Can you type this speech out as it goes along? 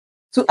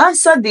To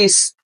answer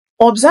this,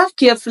 observe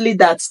carefully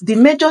that the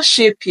major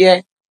shape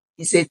here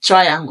is a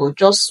triangle.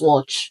 Just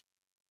watch.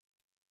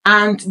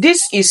 And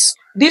this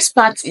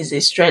part is a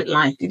straight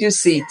line. Did you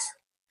see it?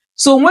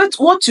 So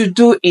what you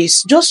do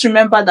is just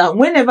remember that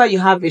whenever you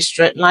have a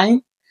straight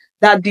line,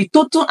 that the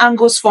total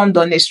angles formed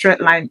on a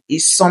straight line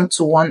is summed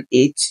to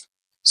 180.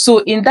 So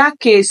in that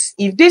case,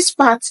 if this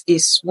part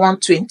is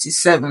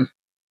 127,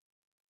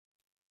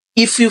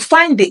 if you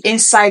find the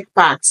inside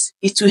part,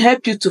 it will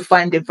help you to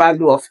find the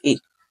value of A.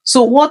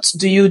 So what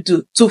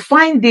do? To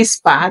find this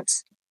part,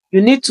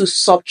 you need to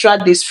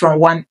subtract this from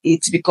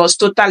 180 because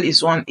total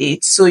is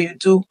 180. So you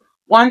do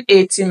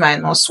 180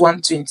 minus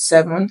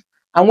 127.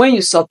 And when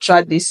you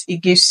subtract this, it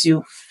gives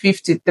you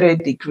 53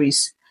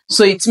 degrees.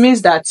 So it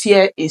means that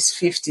here is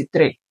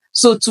 53.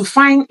 So to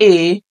find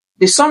A,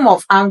 the sum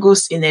of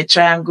angles in a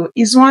triangle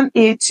is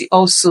 180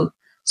 also.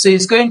 So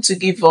it's going to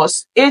give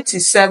us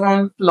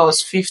 87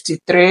 plus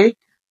 53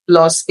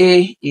 plus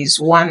A is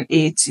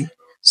 180.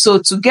 So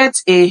to get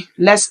A,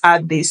 let's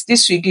add this.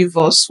 This will give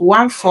us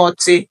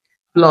 140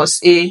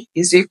 plus A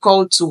is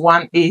equal to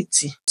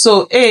 180.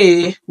 So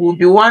A will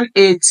be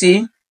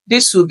 180.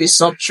 This will be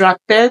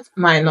subtracted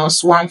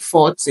minus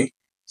 140.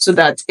 So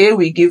that A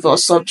will give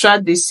us,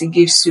 subtract this, it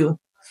gives you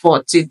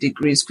 40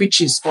 degrees, which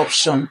is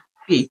option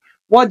P.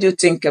 What do you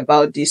think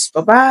about this?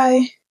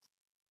 Bye-bye.